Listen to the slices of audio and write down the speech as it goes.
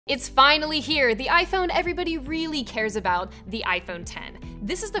It's finally here, the iPhone everybody really cares about, the iPhone X.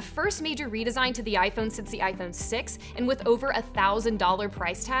 This is the first major redesign to the iPhone since the iPhone 6, and with over a $1,000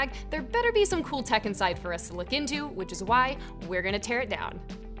 price tag, there better be some cool tech inside for us to look into, which is why we're gonna tear it down.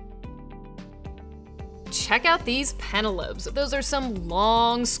 Check out these pentalobe. Those are some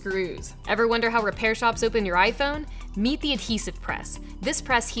long screws. Ever wonder how repair shops open your iPhone? Meet the adhesive press. This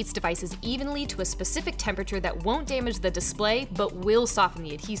press heats devices evenly to a specific temperature that won't damage the display, but will soften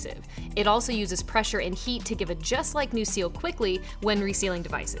the adhesive. It also uses pressure and heat to give a just-like new seal quickly when resealing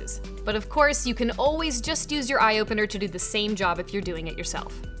devices. But of course, you can always just use your eye opener to do the same job if you're doing it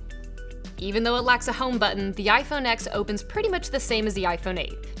yourself. Even though it lacks a home button, the iPhone X opens pretty much the same as the iPhone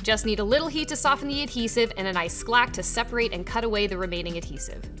 8. Just need a little heat to soften the adhesive and a nice slack to separate and cut away the remaining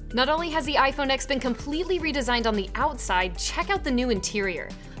adhesive. Not only has the iPhone X been completely redesigned on the outside, check out the new interior.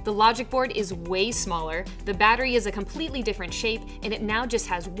 The logic board is way smaller, the battery is a completely different shape, and it now just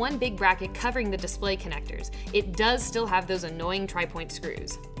has one big bracket covering the display connectors. It does still have those annoying tri-point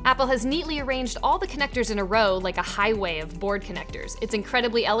screws. Apple has neatly arranged all the connectors in a row like a highway of board connectors. It's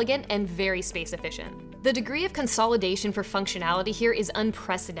incredibly elegant and very space efficient. The degree of consolidation for functionality here is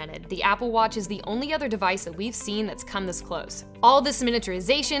unprecedented. The Apple Watch is the only other device that we've seen that's come this close. All this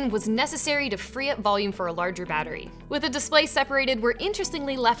miniaturization was necessary to free up volume for a larger battery. With the display separated, we're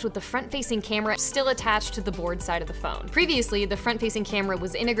interestingly left with the front-facing camera still attached to the board side of the phone. Previously, the front-facing camera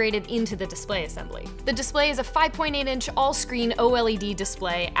was integrated into the display assembly. The display is a 5.8-inch all-screen OLED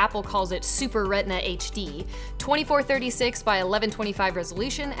display. Apple calls it Super Retina HD, 2436 by 1125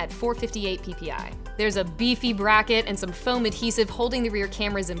 resolution at 458 ppi. There's a beefy bracket and some foam adhesive holding the rear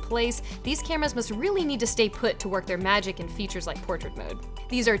cameras in place. These cameras must really need to stay put to work their magic in features like portrait mode.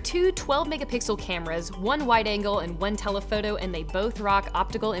 These are two 12-megapixel cameras, one wide angle and one telephoto, and they both rock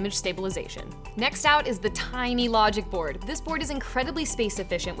optical image stabilization. Next out is the tiny logic board. This board is incredibly space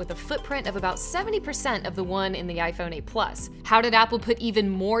efficient with a footprint of about 70% of the one in the iPhone 8 Plus. How did Apple put even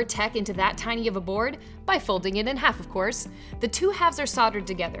more tech into that tiny of a board? By folding it in half, of course. The two halves are soldered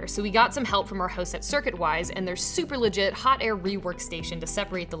together, so we got some help from our hosts at CircuitWise and their super legit hot air rework station to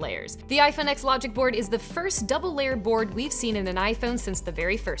separate the layers. The iPhone X logic board is the first double-layered board we've seen in an iPhone since the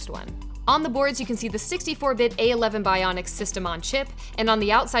very first one. On the boards, you can see the 64-bit A11 Bionic system on chip, and on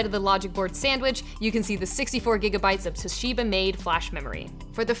the outside of the logic board sandwich, you can see the 64 gigabytes of Toshiba-made flash memory.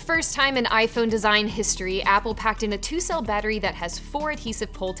 For the first time in iPhone design history, Apple packed in a 2-cell battery that has 4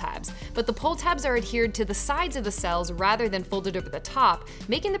 adhesive pull tabs, but the pull tabs are adhered to the sides of the cells rather than folded over the top,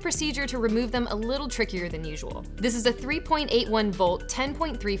 making the procedure to remove them a little trickier than usual. This is a 3.81 volt,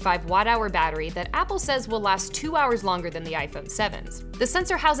 10.35 watt-hour battery that Apple says will last 2 hours longer than the iPhone 7's. The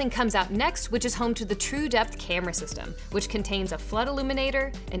sensor housing comes out next, which is home to the True Depth camera system, which contains a flood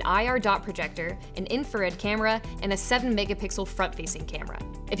illuminator, an IR dot projector, an infrared camera, and a 7-megapixel front-facing camera.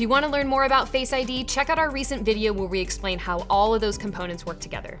 If you want to learn more about Face ID, check out our recent video where we explain how all of those components work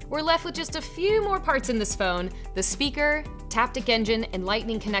together. We're left with just a few more parts in this phone. The speaker, Taptic engine, and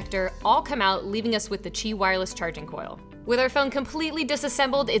lightning connector all come out, leaving us with the Qi wireless charging coil. With our phone completely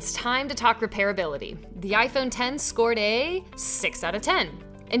disassembled, it's time to talk repairability. The iPhone X scored a 6 out of 10.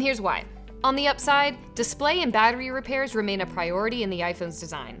 And here's why. On the upside, display and battery repairs remain a priority in the iPhone's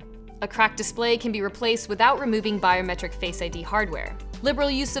design. A cracked display can be replaced without removing biometric Face ID hardware. Liberal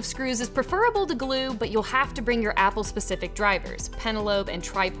use of screws is preferable to glue, but you'll have to bring your Apple-specific drivers, pentalobe and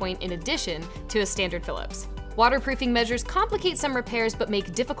tri-point, in addition to a standard Phillips. Waterproofing measures complicate some repairs but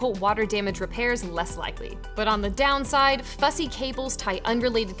make difficult water damage repairs less likely. But on the downside, fussy cables tie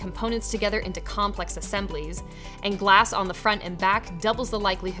unrelated components together into complex assemblies, and glass on the front and back doubles the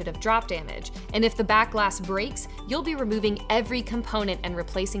likelihood of drop damage. And if the back glass breaks, you'll be removing every component and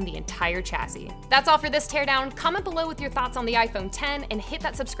replacing the entire chassis. That's all for this teardown. Comment below with your thoughts on the iPhone X and hit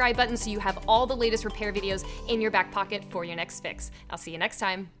that subscribe button so you have all the latest repair videos in your back pocket for your next fix. I'll see you next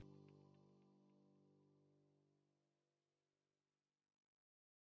time.